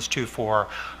Romans 2:4,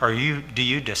 do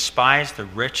you despise the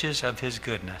riches of his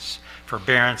goodness,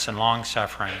 forbearance and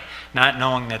long-suffering, not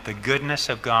knowing that the goodness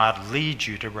of God leads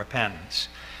you to repentance?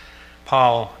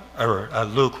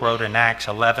 Luke wrote in Acts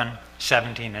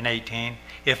 11:17 and 18,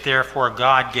 if therefore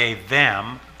God gave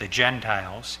them, the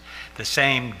Gentiles, the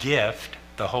same gift,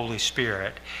 the Holy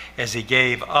Spirit, as he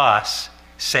gave us,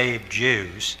 saved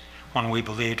Jews, when we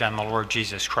believed on the Lord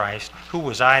Jesus Christ, who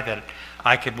was I that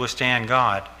I could withstand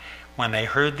God? When they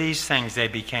heard these things, they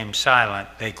became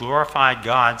silent. They glorified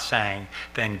God, saying,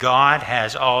 then God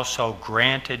has also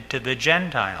granted to the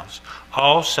Gentiles,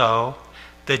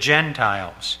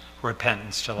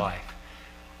 repentance to life.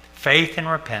 Faith and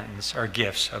repentance are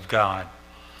gifts of God.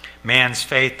 Man's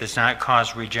faith does not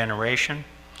cause regeneration.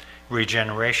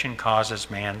 Regeneration causes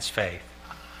man's faith.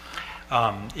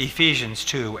 Ephesians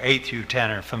 2:8-10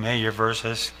 are familiar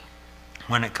verses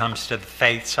when it comes to the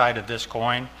faith side of this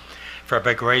coin. For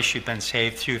by grace you've been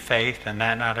saved through faith, and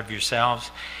that not of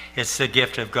yourselves. It's the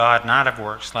gift of God, not of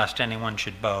works, lest anyone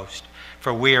should boast.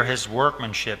 For we are his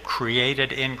workmanship,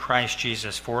 created in Christ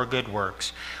Jesus for good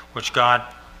works, which God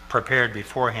prepared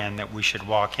beforehand that we should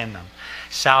walk in them.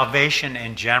 Salvation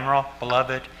in general,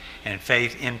 beloved, and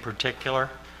faith in particular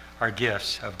are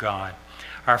gifts of God.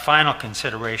 Our final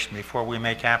consideration before we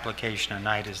make application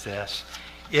tonight is this.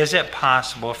 Is it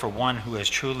possible for one who has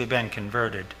truly been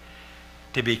converted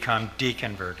to become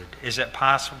deconverted? Is it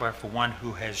possible for one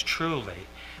who has truly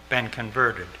been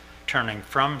converted, turning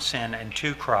from sin and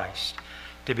to Christ,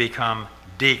 to become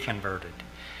deconverted?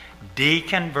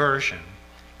 Deconversion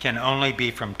can only be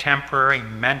from temporary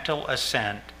mental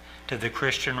assent to the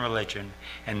Christian religion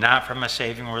and not from a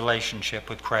saving relationship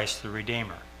with Christ the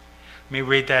Redeemer. Let me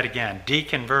read that again.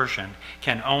 Deconversion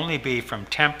can only be from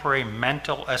temporary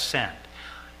mental assent.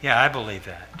 Yeah, I believe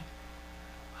that.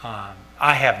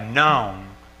 I have known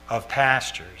of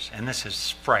pastors, and this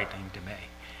is frightening to me.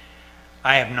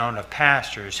 I have known of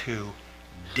pastors who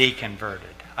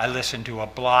deconverted. I listened to a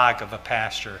blog of a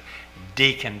pastor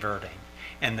deconverting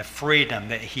and the freedom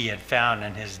that he had found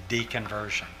in his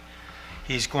deconversion.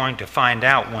 He's going to find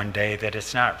out one day that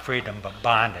it's not freedom but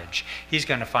bondage. He's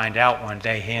going to find out one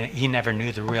day he never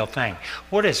knew the real thing.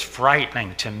 What is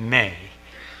frightening to me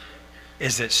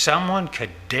is that someone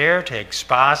could dare to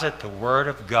exposit the Word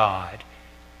of God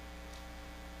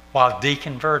while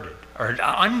deconverted, or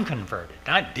unconverted,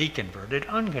 not deconverted,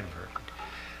 unconverted.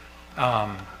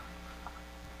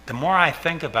 The more I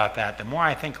think about that, the more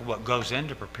I think of what goes in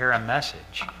to prepare a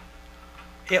message,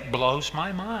 it blows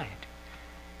my mind.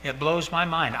 It blows my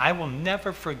mind. I will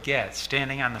never forget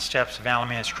standing on the steps of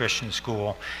Alamance Christian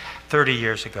School 30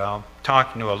 years ago,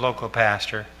 talking to a local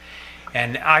pastor,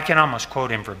 and I can almost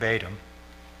quote him verbatim.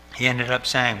 He ended up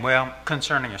saying, well,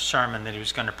 concerning a sermon that he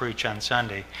was going to preach on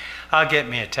Sunday, I'll get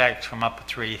me a text, come up with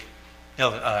three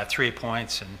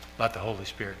points, and let the Holy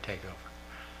Spirit take over.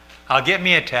 I'll get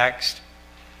me a text,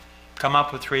 come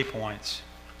up with 3 points,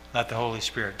 let the Holy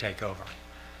Spirit take over.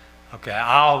 Okay,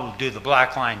 I'll do the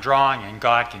black line drawing, and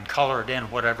God can color it in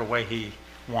whatever way he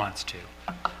wants to.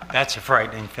 That's a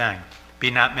frightening thing.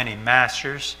 Be not many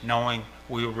masters, knowing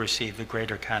we will receive the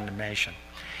greater condemnation.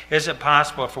 Is it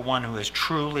possible for one who has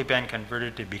truly been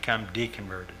converted to become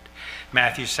deconverted?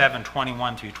 Matthew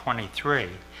 7:21 through 23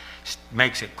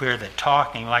 makes it clear that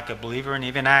talking like a believer and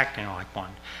even acting like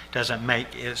one doesn't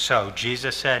make it so.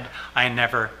 Jesus said, I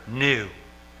never knew.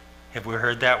 Have we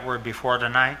heard that word before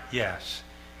tonight? Yes.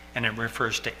 And it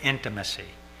refers to intimacy.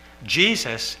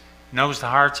 Jesus knows the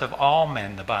hearts of all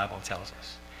men, the Bible tells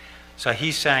us. So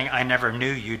he's saying, I never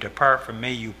knew you. Depart from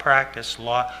me, you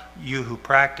who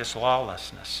practice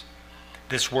lawlessness.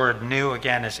 This word knew,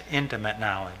 again, is intimate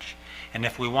knowledge. And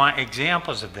if we want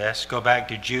examples of this, go back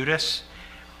to Judas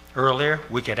earlier.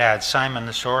 We could add Simon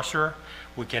the sorcerer.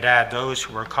 We could add those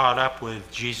who were caught up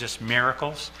with Jesus'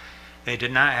 miracles. They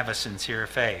did not have a sincere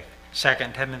faith.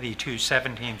 2 Timothy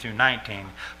 2:17 through 19,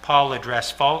 Paul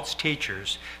addressed false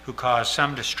teachers who caused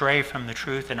some to stray from the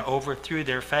truth and overthrew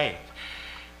their faith.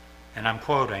 And I'm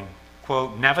quoting,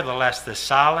 quote, nevertheless, the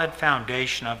solid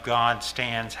foundation of God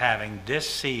stands, having this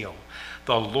seal: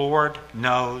 the Lord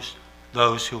knows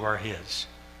those who are his.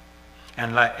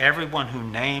 And let everyone who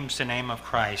names the name of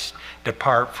Christ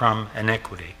depart from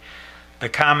iniquity. The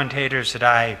commentators that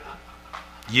I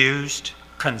used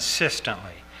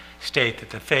consistently state that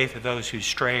the faith of those who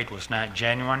strayed was not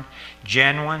genuine.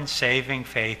 Genuine saving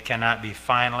faith cannot be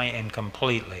finally and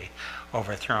completely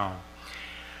overthrown.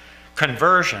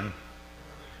 Conversion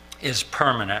is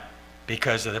permanent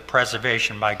because of the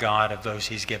preservation by God of those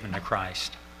he's given to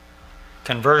Christ.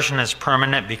 Conversion is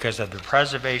permanent because of the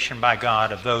preservation by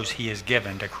God of those he has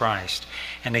given to Christ.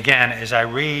 And again, as I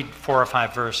read 4 or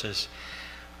 5 verses,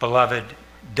 beloved,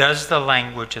 does the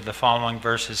language of the following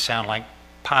verses sound like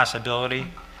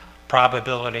possibility,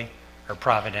 probability, or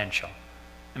providential?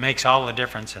 It makes all the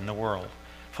difference in the world.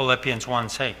 Philippians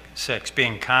 1:6,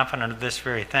 being confident of this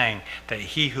very thing, that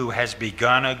he who has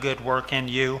begun a good work in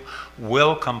you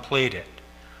will complete it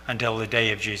until the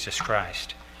day of Jesus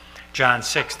Christ. John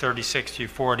 6:36 through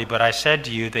 40, but I said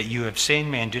to you that you have seen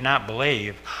me and do not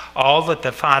believe. All that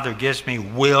the Father gives me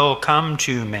will come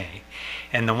to me,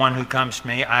 and the one who comes to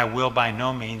me I will by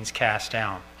no means cast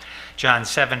out. John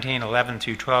 17:11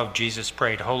 through 12, Jesus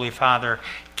prayed, Holy Father,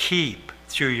 keep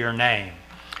through your name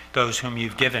those whom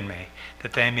you've given me,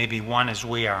 that they may be one as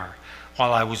we are.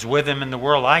 While I was with them in the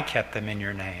world, I kept them in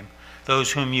your name.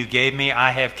 Those whom you gave me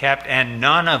I have kept, and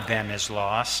none of them is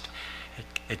lost,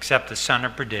 except the son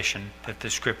of perdition, that the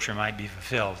scripture might be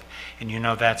fulfilled. And you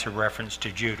know that's a reference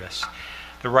to Judas.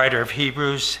 The writer of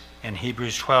Hebrews, in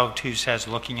Hebrews 12:2 says,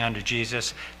 looking unto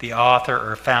Jesus, the author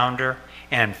or founder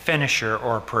and finisher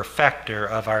or perfecter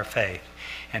of our faith.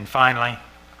 And finally,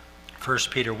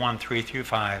 1 Peter 1:3 through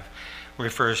 5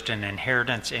 refers to an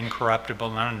inheritance incorruptible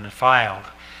and undefiled,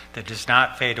 that does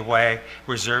not fade away,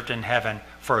 reserved in heaven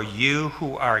for you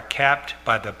who are kept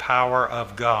by the power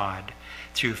of God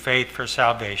through faith for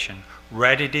salvation,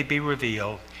 ready to be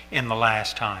revealed in the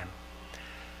last time.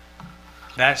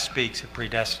 That speaks of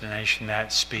predestination.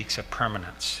 That speaks of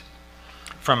permanence.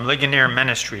 From Ligonier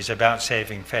Ministries about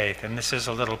saving faith, and this is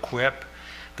a little quip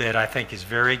that I think is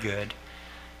very good.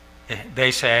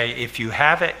 They say, if you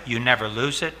have it, you never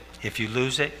lose it. If you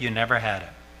lose it, you never had it.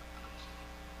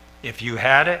 If you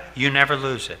had it, you never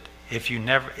lose it. If you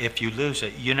lose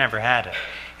it, you never had it.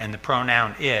 And the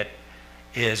pronoun it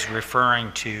is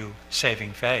referring to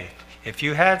saving faith. If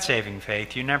you had saving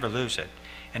faith, you never lose it.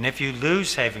 And if you lose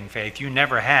saving faith, you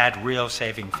never had real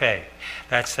saving faith.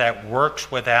 That's that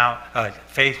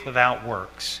faith without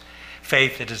works.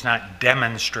 Faith that is not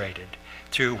demonstrated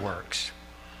through works.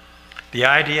 The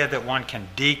idea that one can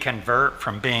deconvert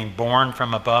from being born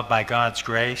from above by God's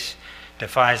grace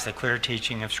defies the clear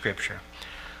teaching of Scripture.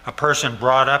 A person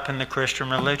brought up in the Christian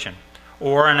religion,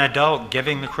 or an adult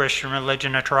giving the Christian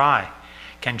religion a try,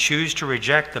 can choose to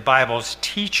reject the Bible's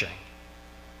teaching.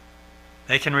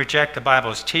 They can reject the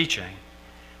Bible's teaching,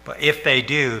 but if they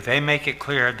do, they make it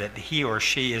clear that he or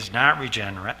she is not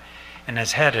regenerate and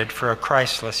is headed for a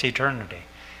Christless eternity.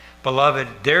 Beloved,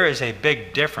 there is a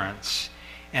big difference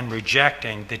in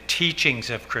rejecting the teachings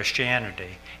of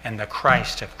Christianity and the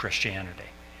Christ of Christianity.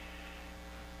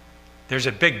 There's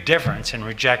a big difference in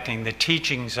rejecting the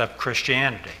teachings of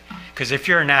Christianity, because if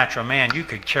you're a natural man, you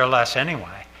could care less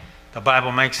anyway. The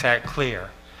Bible makes that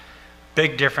clear.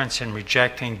 Big difference in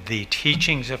rejecting the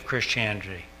teachings of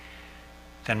Christianity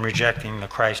than rejecting the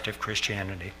Christ of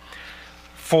Christianity.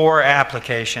 4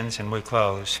 applications, and we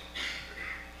close.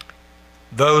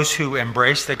 Those who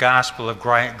embrace the gospel of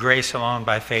grace alone,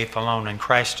 by faith alone, and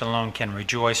Christ alone can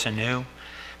rejoice anew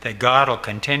that God will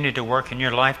continue to work in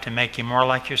your life to make you more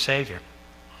like your Savior.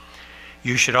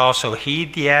 You should also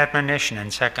heed the admonition in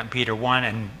 2 Peter 1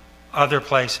 and other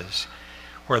places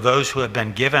where those who have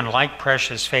been given like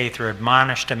precious faith are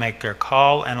admonished to make their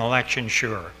call and election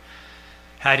sure.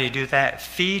 How do you do that?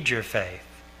 Feed your faith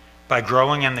by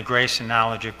growing in the grace and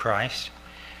knowledge of Christ.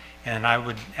 And I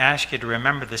would ask you to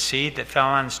remember the seed that fell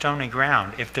on stony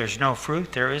ground. If there's no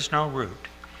fruit, there is no root.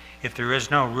 If there is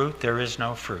no root, there is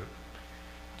no fruit.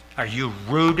 Are you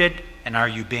rooted and are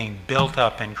you being built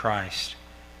up in Christ?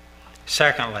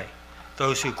 Secondly,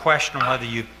 those who question whether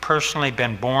you've personally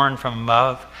been born from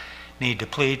above need to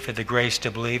plead for the grace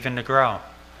to believe and to grow.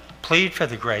 Plead for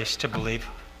the grace to believe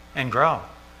and grow.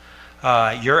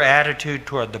 Your attitude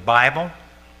toward the Bible,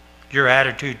 your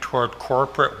attitude toward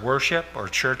corporate worship or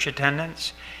church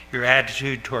attendance, your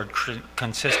attitude toward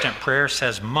consistent prayer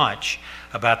says much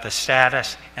about the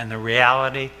status and the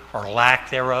reality or lack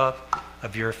thereof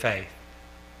of your faith.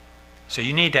 So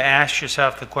you need to ask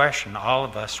yourself the question, all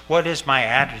of us, what is my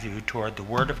attitude toward the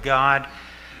Word of God,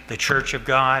 the Church of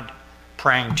God,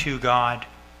 praying to God?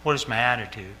 What is my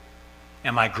attitude?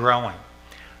 Am I growing?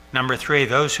 Number 3,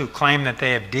 those who claim that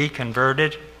they have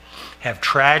deconverted have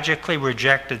tragically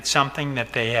rejected something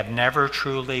that they have never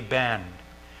truly been,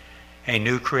 a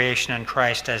new creation in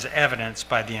Christ as evidenced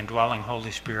by the indwelling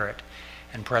Holy Spirit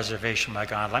and preservation by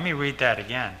God. Let me read that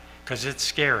again, because it's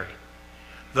scary.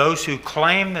 Those who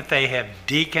claim that they have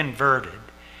deconverted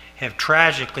have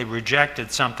tragically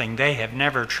rejected something they have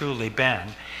never truly been,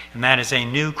 and that is a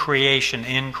new creation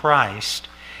in Christ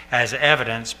as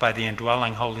evidenced by the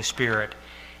indwelling Holy Spirit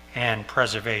and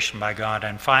preservation by God.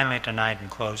 And finally tonight in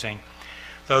closing,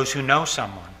 those who know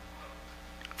someone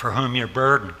for whom you're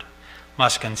burdened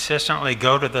must consistently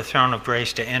go to the throne of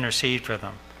grace to intercede for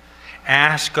them.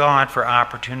 Ask God for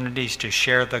opportunities to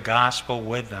share the gospel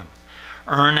with them.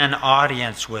 Earn an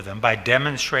audience with them by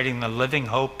demonstrating the living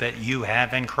hope that you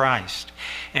have in Christ.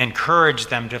 Encourage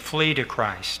them to flee to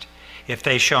Christ. If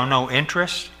they show no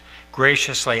interest,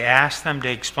 graciously ask them to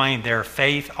explain their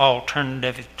faith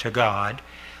alternative to God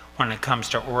when it comes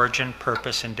to origin,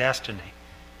 purpose, and destiny.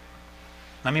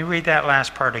 Let me read that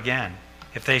last part again.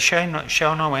 If they show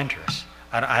no interest,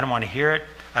 I don't want to hear it.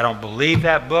 I don't believe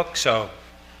that book, so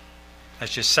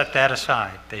let's just set that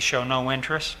aside. They show no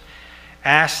interest.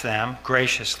 Ask them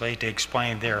graciously to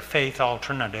explain their faith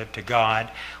alternative to God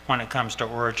when it comes to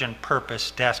origin, purpose,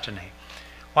 destiny.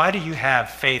 Why do you have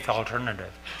faith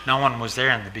alternative? No one was there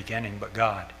in the beginning but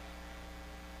God.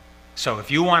 So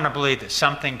if you want to believe that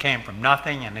something came from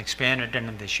nothing and expanded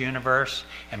into this universe,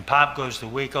 and pop goes the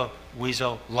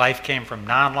weasel, life came from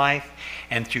non-life,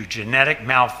 and through genetic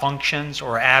malfunctions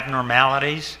or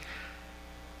abnormalities,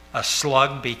 a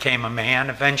slug became a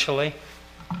man eventually.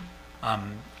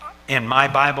 In my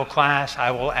Bible class,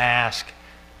 I will ask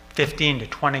 15 to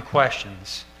 20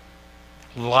 questions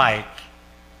like,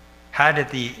 how did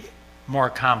the more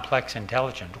complex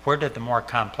intelligence, where did the more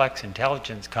complex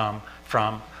intelligence come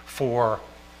from for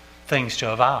things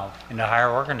to evolve into higher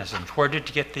organisms? Where did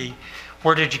you get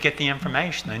the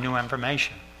information, the new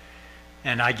information?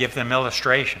 And I give them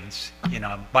illustrations.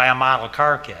 Buy a model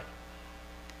car kit,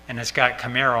 and it's got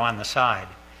Camaro on the side.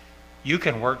 You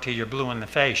can work till you're blue in the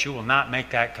face. You will not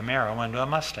make that Camaro into a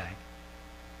Mustang.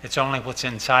 It's only what's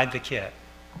inside the kit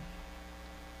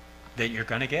that you're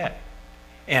going to get.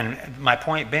 And my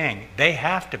point being, they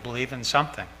have to believe in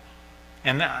something.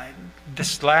 And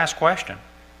this last question,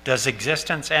 does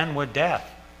existence end with death?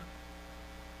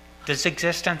 Does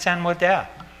existence end with death?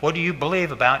 What do you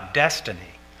believe about destiny?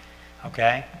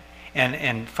 Okay?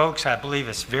 And folks, I believe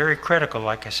it's very critical,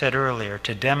 like I said earlier,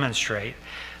 to demonstrate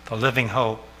the living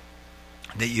hope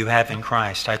that you have in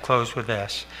Christ. I close with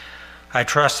this. I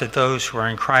trust that those who are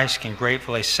in Christ can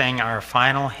gratefully sing our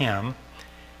final hymn,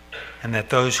 and that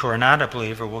those who are not a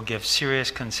believer will give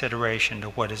serious consideration to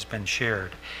what has been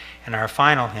shared. And our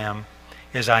final hymn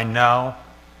is, I know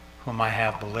whom I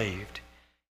have believed.